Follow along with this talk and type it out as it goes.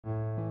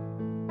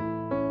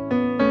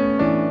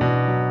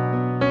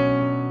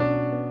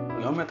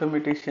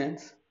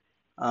mathematicians.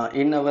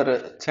 In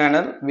our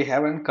channel, we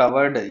haven't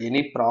covered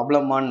any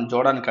problem on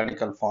Jordan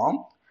canonical form.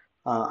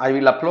 I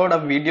will upload a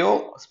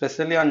video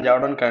especially on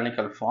Jordan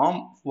canonical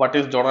form. What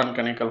is Jordan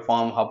canonical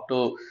form?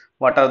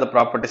 What are the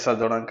properties of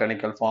Jordan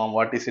canonical form?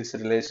 What is its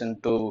relation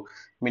to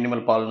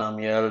minimal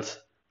polynomials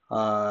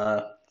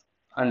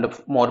and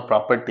more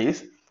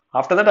properties?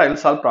 After that, I will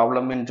solve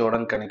problem in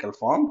Jordan canonical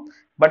form.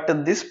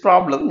 But this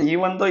problem,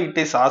 even though it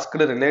is asked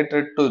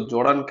related to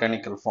Jordan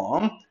canonical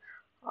form,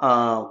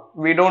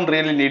 we don't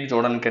really need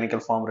Jordan canonical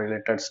form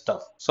related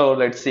stuff. So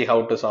let's see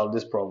how to solve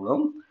this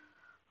problem.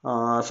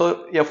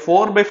 So a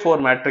 4 by 4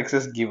 matrix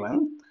is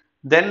given.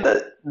 Then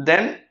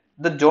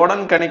the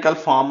Jordan canonical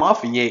form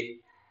of A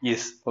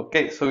is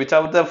okay. So which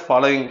of the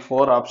following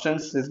four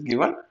options is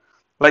given?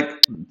 Like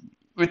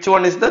which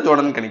one is the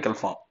Jordan canonical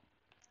form?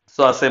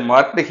 So as I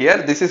marked here,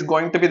 this is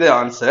going to be the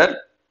answer.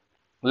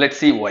 Let's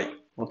see why.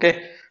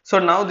 Okay. So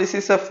now this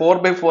is a 4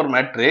 by 4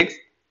 matrix.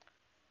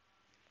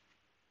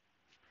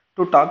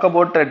 To talk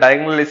about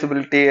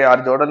diagonalizability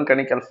or Jordan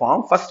canonical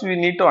form, first we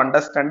need to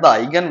understand the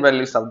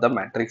eigenvalues of the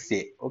matrix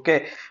A.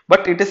 Okay,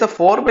 but it is a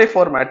 4 by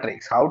 4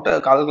 matrix. How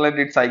to calculate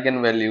its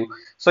eigenvalue?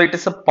 So it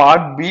is a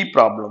part B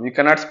problem. You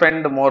cannot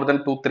spend more than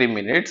 2-3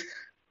 minutes.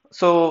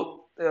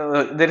 So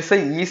there is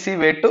a easy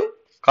way to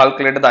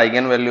calculate the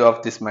eigenvalue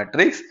of this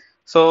matrix.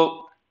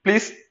 So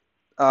please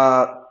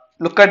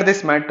look at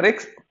this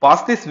matrix,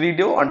 pause this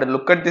video and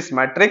look at this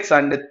matrix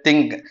and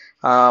think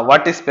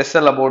what is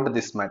special about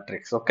this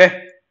matrix.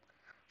 Okay.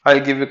 I'll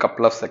give you a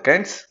couple of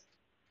seconds.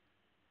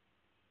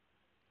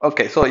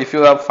 Okay, so if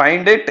you have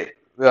find it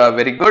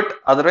very good,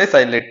 otherwise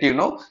I'll let you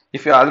know.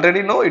 If you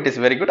already know, it is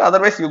very good.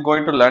 Otherwise, you're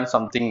going to learn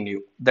something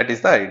new. That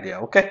is the idea.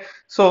 Okay,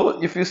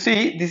 so if you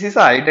see, this is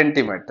an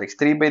identity matrix,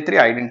 3 by 3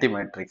 identity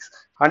matrix,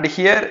 and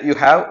here you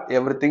have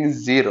everything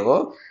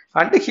 0,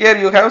 and here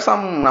you have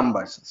some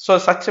numbers. So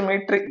such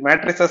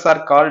matrices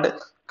are called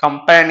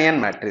companion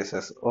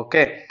matrices.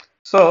 Okay,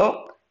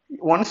 so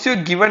once you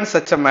given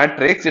such a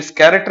matrix, its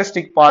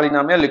characteristic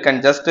polynomial, you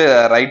can just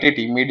write it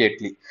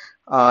immediately.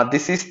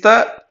 This is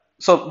the,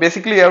 so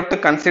basically you have to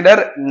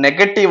consider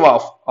negative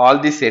of all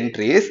these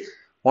entries.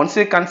 Once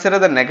you consider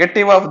the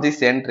negative of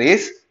these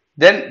entries,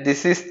 then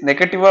this is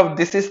negative of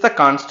this is the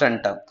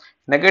constant term.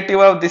 Negative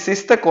of this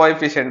is the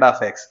coefficient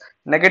of x.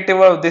 Negative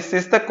of this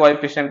is the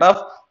coefficient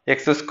of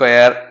x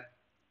square.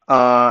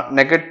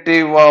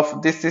 Negative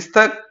of this is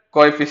the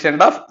coefficient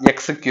of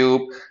x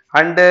cube,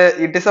 and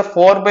it is a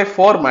 4 by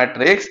 4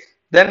 matrix.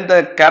 Then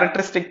the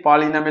characteristic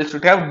polynomial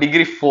should have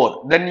degree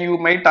 4. Then you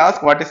might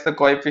ask, what is the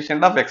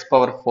coefficient of x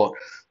power 4?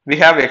 We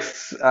have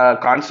x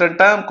constant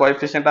term,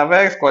 coefficient of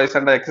x,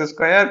 coefficient of x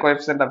square,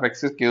 coefficient of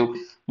x cube.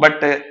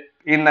 But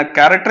in a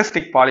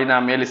characteristic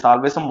polynomial is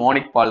always a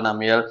monic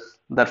polynomial.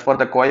 Therefore,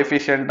 the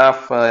coefficient of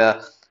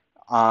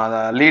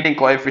leading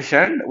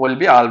coefficient will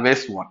be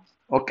always 1.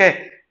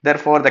 Okay.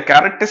 Therefore, the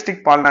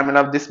characteristic polynomial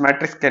of this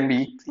matrix can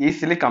be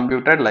easily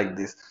computed like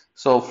this.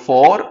 So,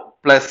 4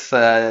 plus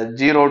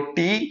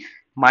 0t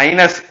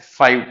minus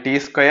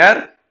 5t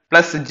square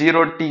plus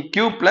 0t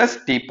cube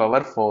plus t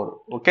power 4.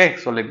 Okay.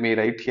 So, let me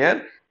write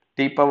here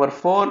t power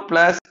 4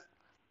 plus,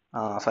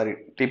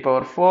 t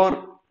power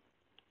 4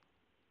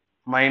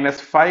 minus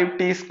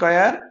 5t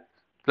square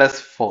plus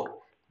 4.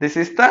 This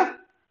is the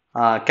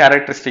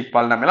characteristic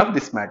polynomial of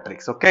this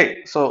matrix.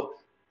 Okay. So,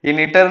 in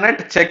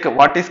internet, check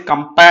what is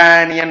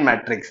companion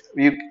matrix.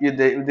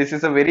 This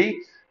is a very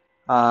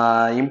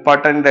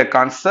important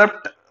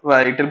concept.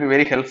 It will be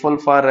very helpful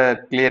for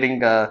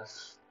clearing,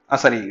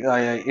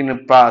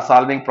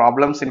 solving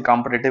problems in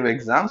competitive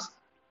exams.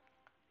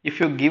 If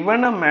you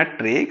given a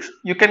matrix,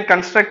 you can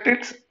construct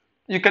it.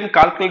 You can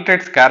calculate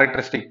its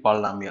characteristic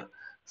polynomial.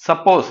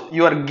 Suppose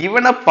you are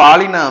given a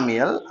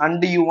polynomial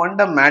and you want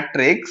a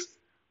matrix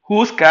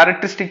whose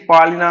characteristic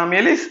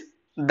polynomial is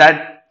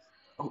that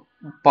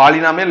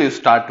polynomial you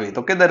start with.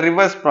 Okay, the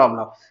reverse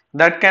problem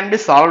that can be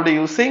solved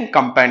using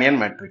companion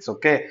matrix.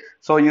 Okay,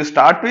 so you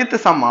start with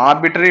some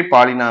arbitrary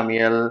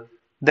polynomial,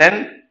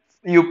 then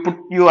you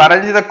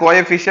arrange the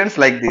coefficients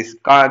like this: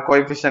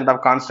 coefficient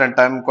of constant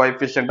term,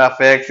 coefficient of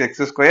x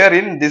square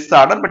in this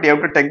order, but you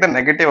have to take the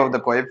negative of the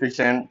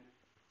coefficient,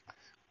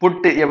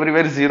 put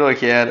everywhere 0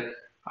 here,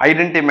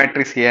 identity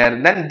matrix here.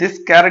 Then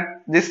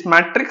this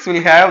matrix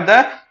will have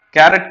the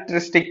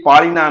characteristic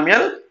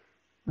polynomial,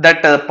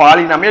 that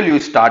polynomial you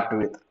start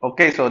with.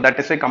 Okay, so that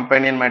is why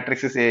companion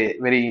matrix is a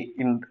very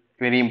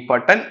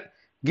important.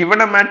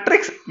 Given a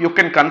matrix, you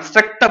can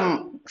construct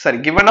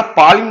given a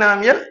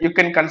polynomial, you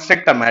can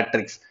construct a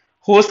matrix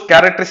whose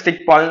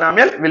characteristic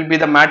polynomial will be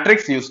the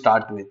matrix you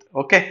start with.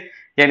 Okay,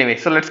 anyway,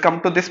 so let's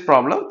come to this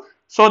problem.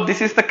 So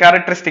this is the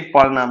characteristic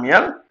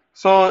polynomial.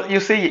 So you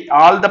see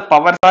all the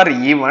powers are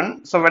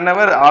even. So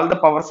whenever all the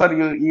powers are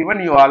even,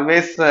 you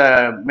always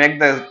make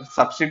the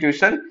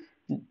substitution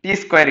t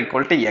square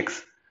equal to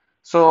x.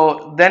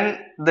 So then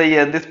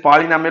this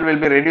polynomial will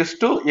be reduced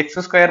to x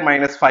square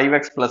minus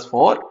 5x plus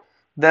 4.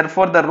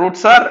 Therefore, the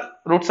roots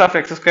of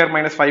x square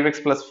minus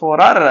 5x plus 4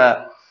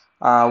 are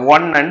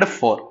 1 and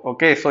 4.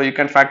 Okay, so you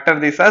can factor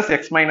this as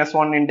x minus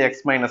 1 into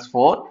x minus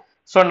 4.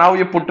 So now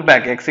you put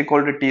back x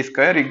equal to t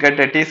square, you get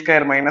a t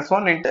square minus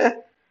 1 into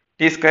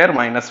t square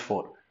minus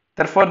 4.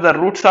 Therefore, the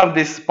roots of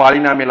this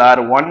polynomial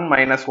are 1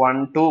 minus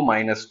 1, 2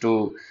 minus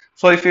 2.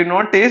 So if you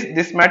notice,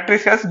 this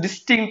matrix has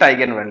distinct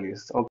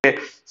eigenvalues. Okay.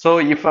 So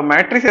if a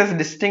matrix has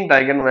distinct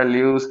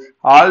eigenvalues,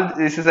 all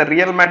this is a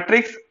real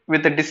matrix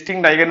with a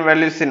distinct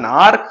eigenvalues in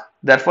R.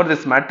 Therefore,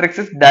 this matrix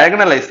is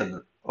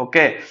diagonalizable.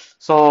 Okay.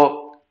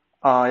 So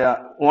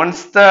yeah,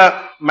 once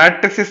the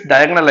matrix is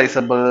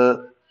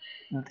diagonalizable,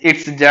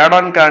 its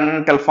Jordan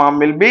canonical form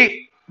will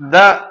be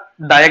the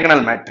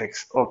diagonal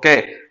matrix.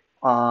 Okay.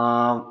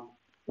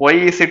 Why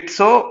is it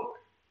so?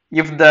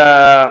 If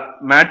the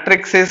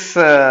matrix is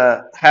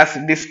has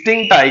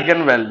distinct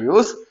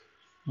eigenvalues,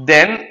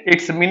 then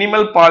its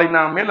minimal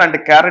polynomial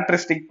and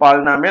characteristic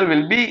polynomial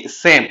will be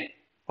same.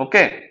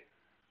 Okay.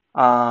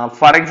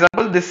 For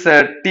example, this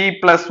t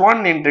plus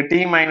 1 into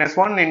t minus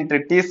 1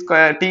 into t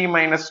square t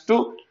minus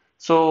 2.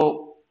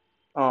 So,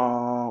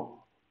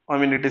 I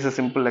mean, it is a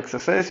simple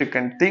exercise. You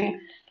can think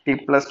t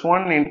plus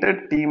 1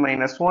 into t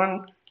minus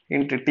 1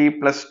 into t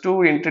plus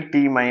 2 into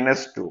t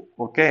minus 2.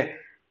 Okay.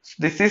 So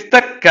this is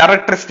the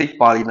characteristic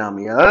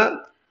polynomial.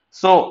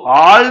 So,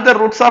 all the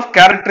roots of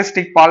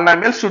characteristic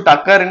polynomial should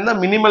occur in the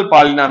minimal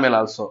polynomial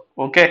also.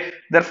 Okay.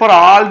 Therefore,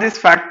 all these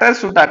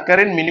factors should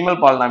occur in minimal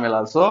polynomial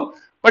also.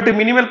 But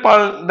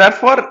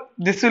therefore,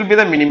 this will be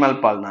the minimal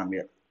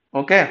polynomial.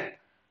 Okay.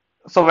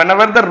 So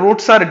whenever the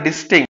roots are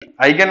distinct,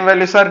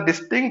 eigenvalues are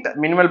distinct,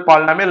 minimal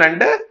polynomial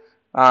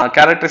and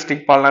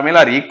characteristic polynomial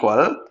are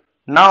equal.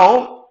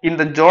 Now in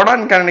the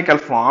Jordan canonical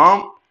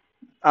form,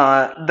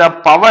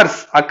 the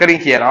powers occurring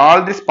here,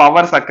 all these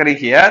powers occurring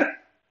here,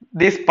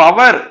 these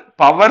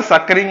powers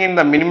occurring in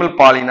the minimal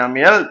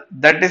polynomial,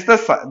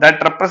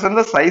 that represent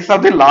the size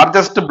of the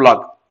largest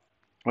block.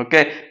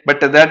 Okay, but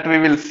that we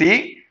will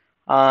see.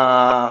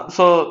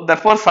 So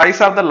therefore, size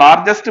of the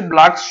largest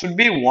block should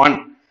be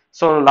 1.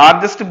 So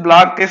largest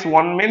block is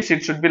 1 means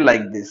it should be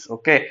like this.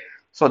 Okay,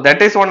 so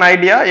that is one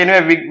idea.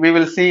 Anyway, we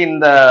will see in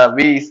the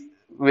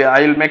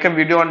I will make a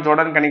video on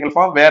Jordan canonical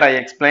form where I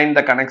explain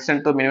the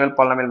connection to minimal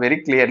polynomial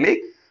very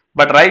clearly.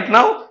 But right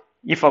now,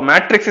 if a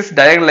matrix is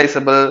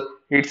diagonalizable,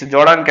 its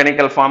Jordan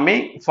canonical form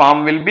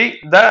will be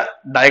the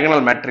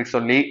diagonal matrix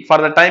only. For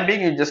the time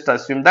being, you just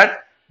assume that.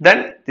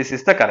 Then this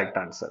is the correct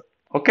answer.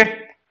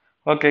 Okay.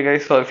 Okay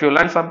guys, so if you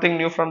learned something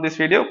new from this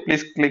video,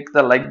 please click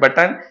the like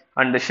button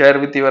and share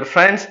with your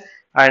friends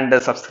and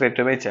subscribe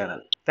to my channel.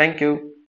 Thank you.